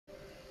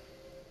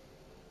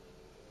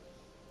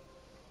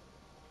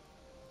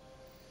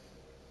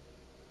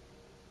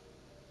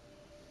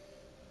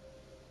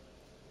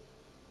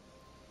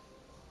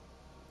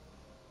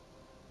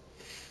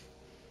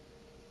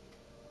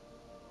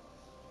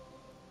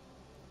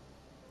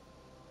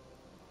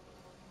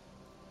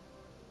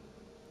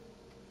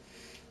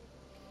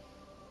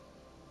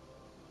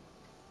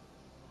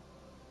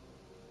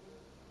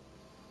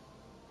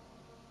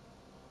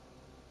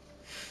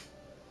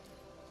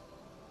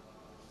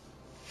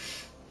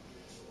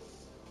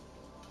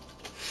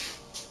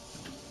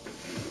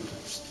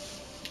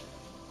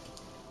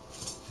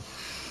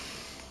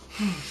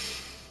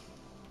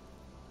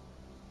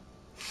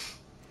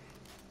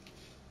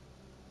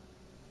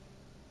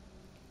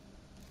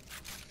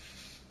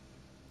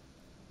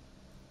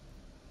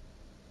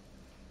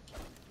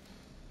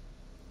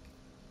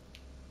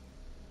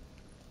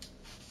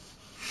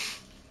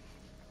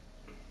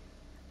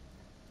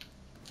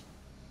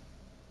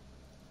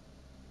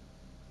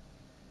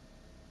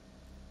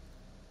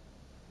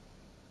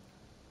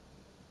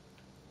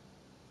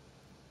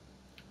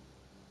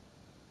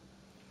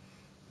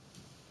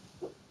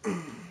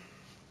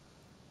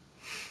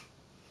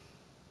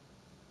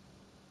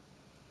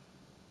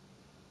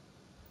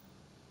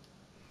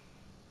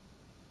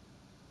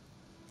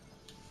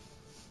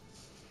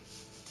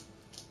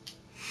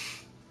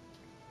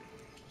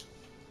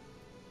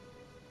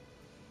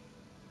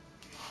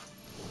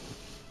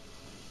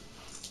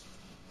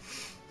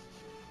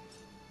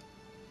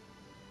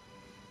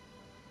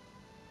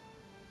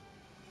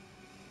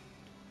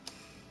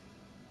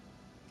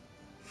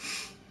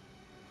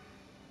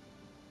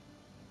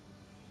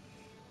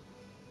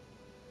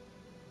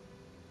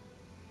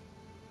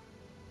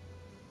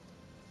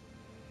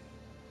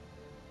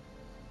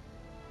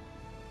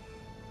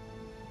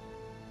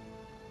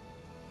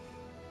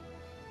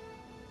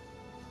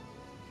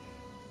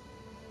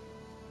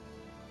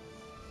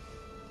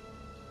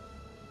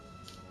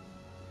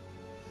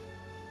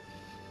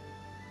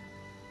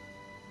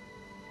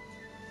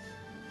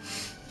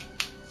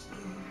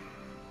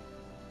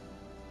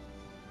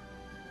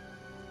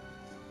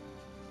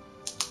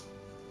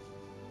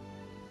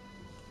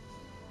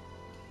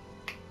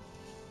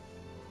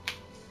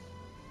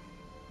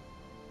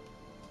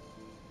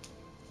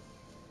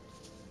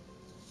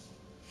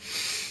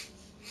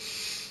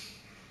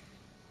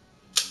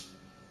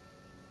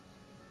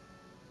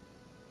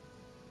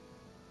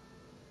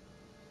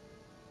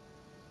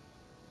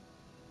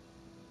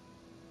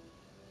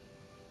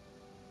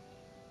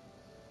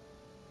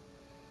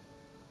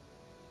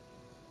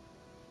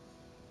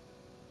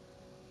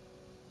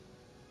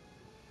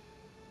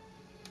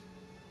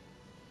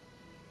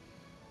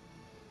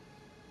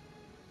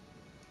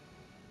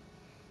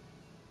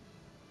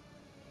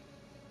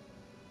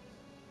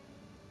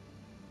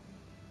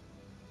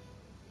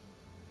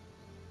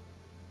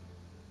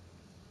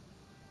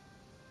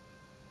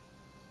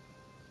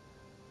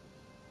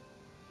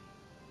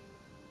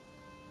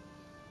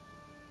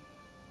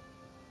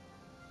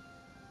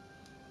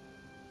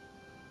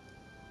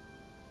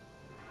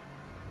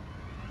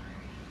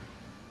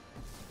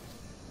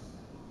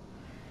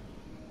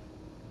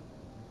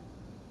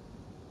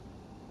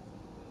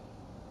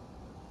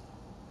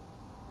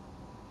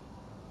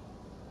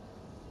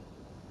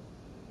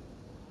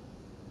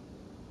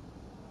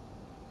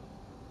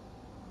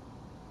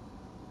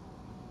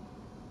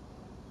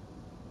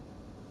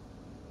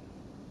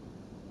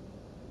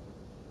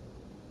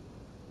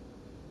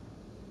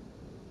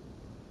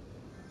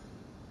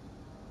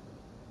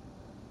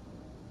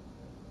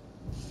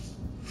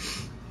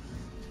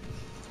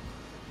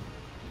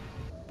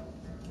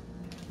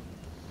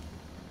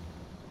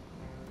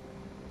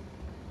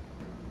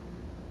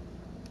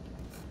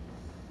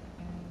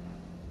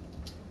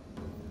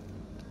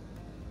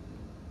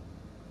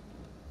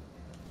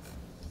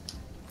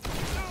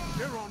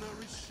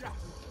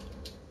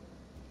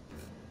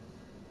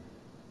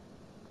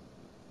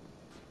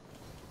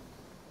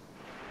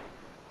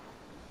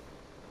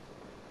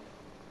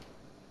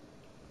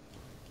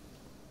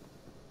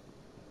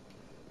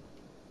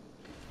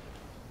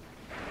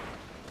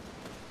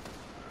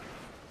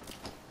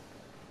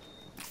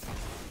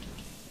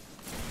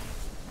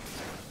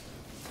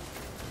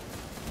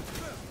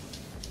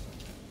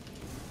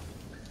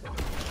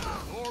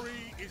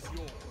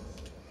yours.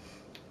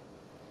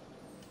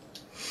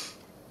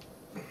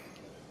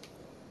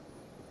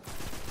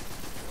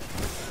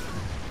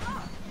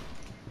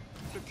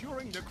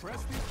 Securing the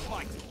crest is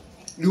vital.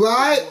 You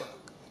alright?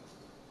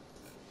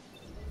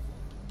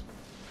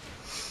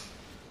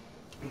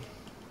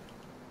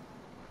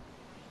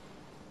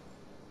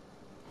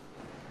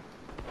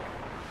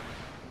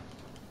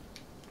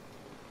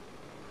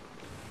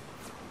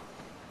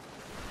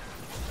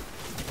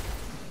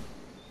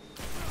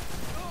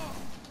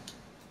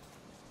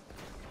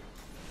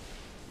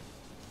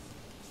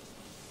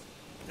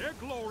 Their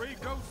glory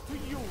goes to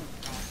you.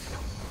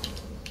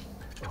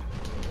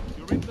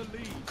 You're in the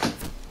lead.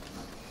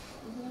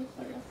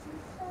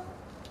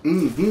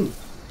 Mm-hmm.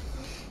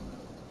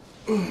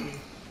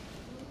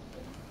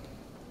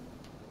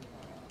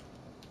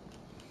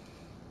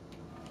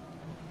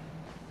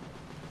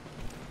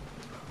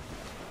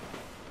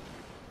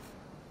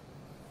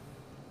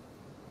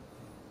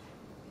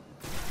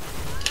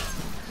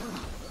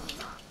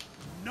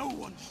 No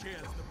one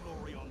shares the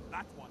glory on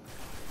that one.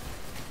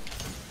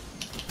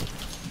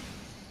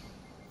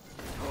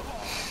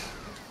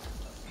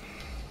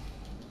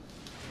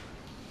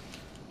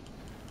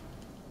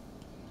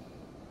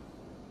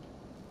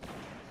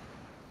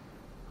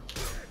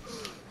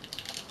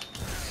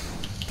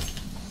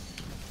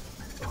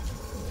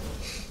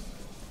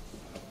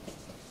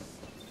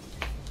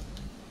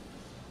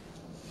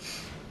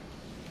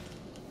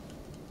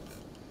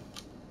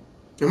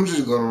 I'm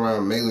just going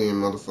around meleeing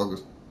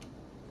motherfuckers.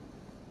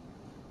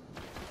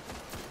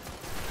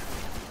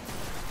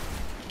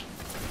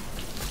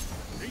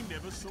 They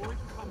never saw it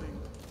coming.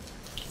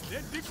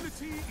 Their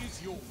dignity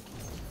is yours.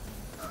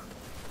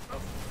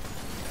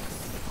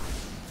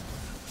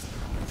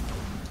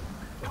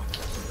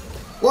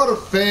 What a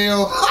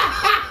fail.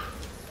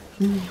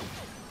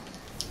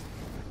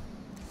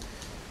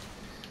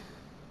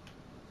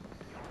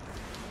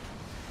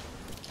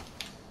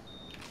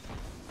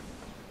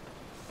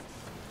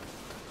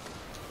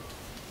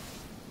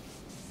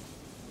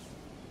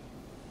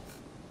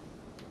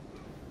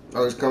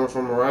 Oh, he's coming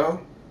from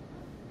around?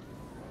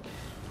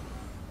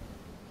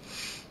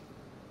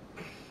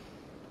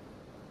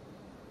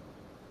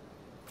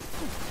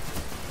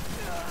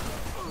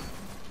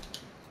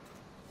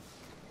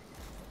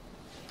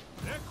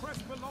 Their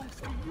crest belongs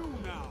to you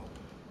now.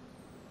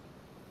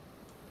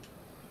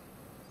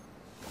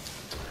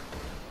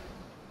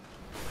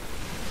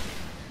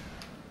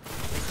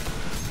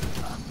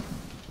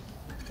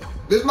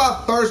 This is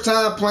my first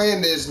time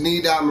playing this,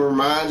 need I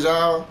remind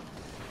y'all.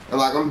 And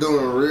like I'm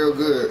doing real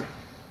good.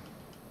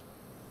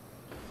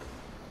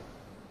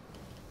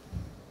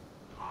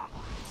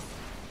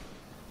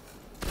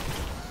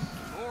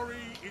 Glory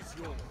is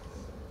yours.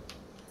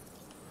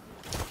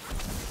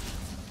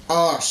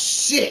 Oh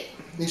shit!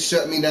 He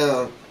shut me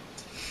down.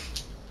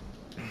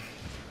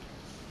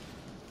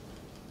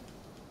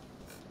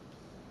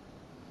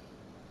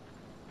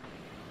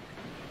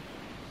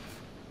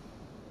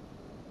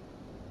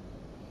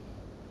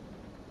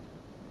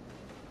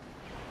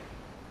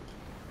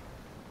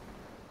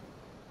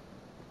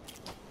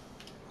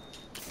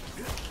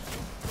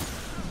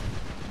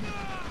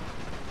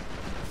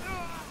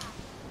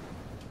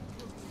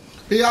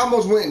 He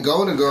almost went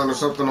golden gun or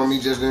something on me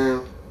just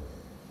then.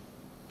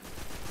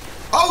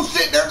 Oh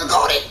shit, there's a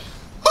golden!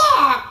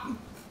 Fuck!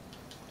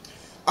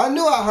 I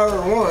knew I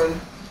heard one.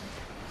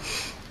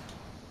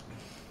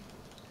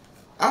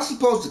 I was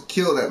supposed to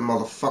kill that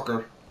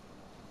motherfucker.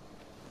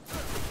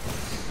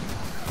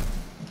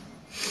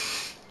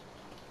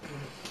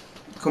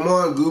 Come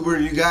on, Goober,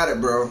 you got it,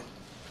 bro.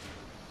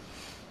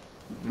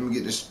 Let me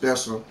get this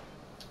special.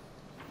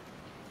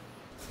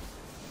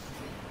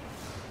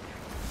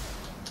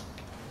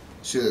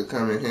 Should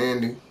come in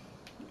handy.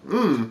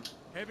 Who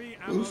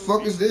the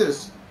fuck is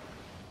this?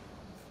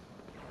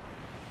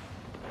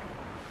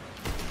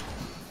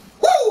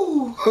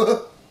 Woo!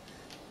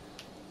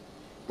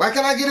 Why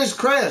can't I get his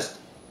crest?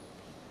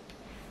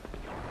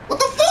 What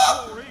the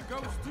fuck? Glory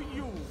goes to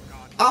you,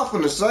 God. I was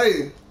finna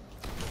say.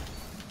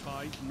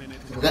 5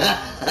 minutes.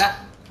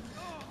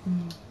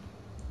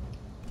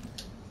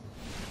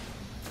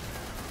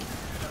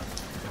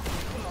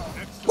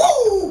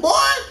 Woo, boy!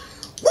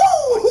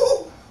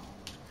 Woo!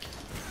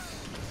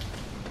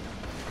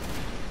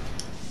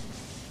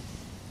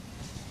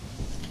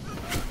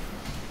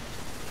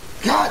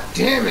 God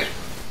damn it!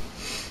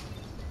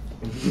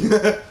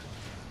 They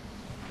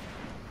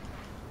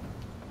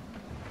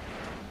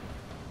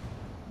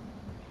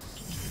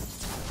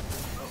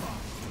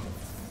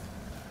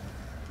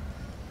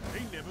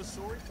never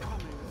saw it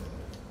coming.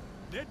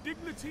 Their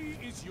dignity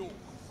is yours.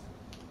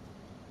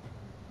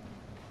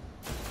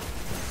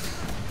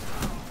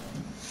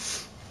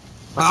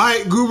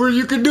 Alright, Goober,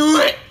 you can do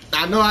it!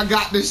 I know I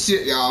got this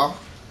shit, y'all.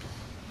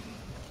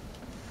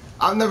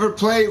 I've never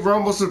played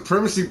Rumble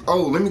Supremacy.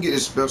 Oh, let me get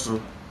this special.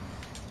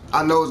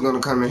 I know it's gonna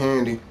come in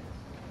handy.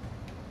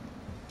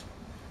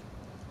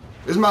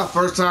 This is my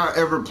first time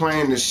ever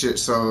playing this shit,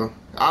 so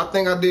I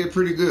think I did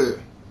pretty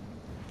good.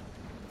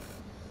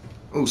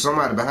 Ooh,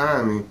 somebody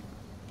behind me.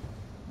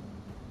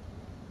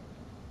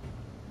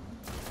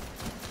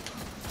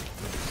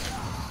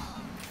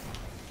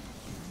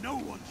 No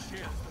one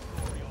shares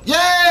the glory of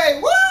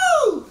Yay!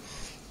 Woo!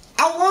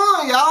 I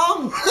won,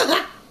 y'all.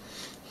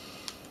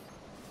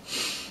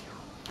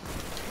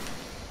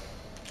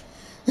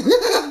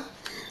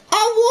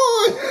 I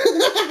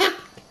won.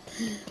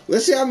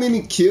 Let's see how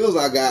many kills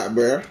I got,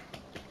 bruh.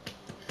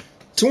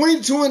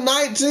 22 and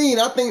 19.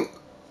 I think.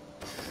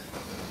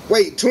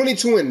 Wait,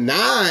 22 and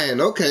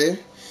 9. Okay.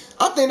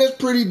 I think that's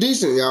pretty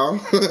decent, y'all.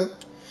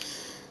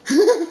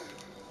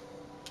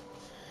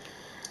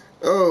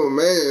 Oh,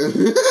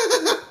 man.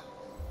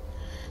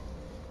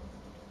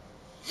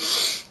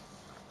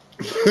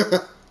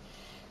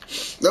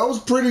 That was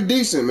pretty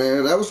decent,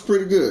 man. That was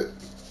pretty good.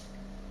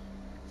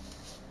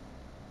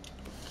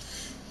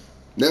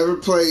 Never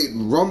played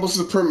Rumble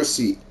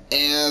Supremacy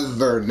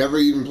ever. Never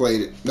even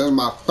played it. That was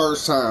my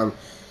first time.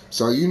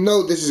 So you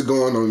know this is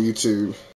going on YouTube.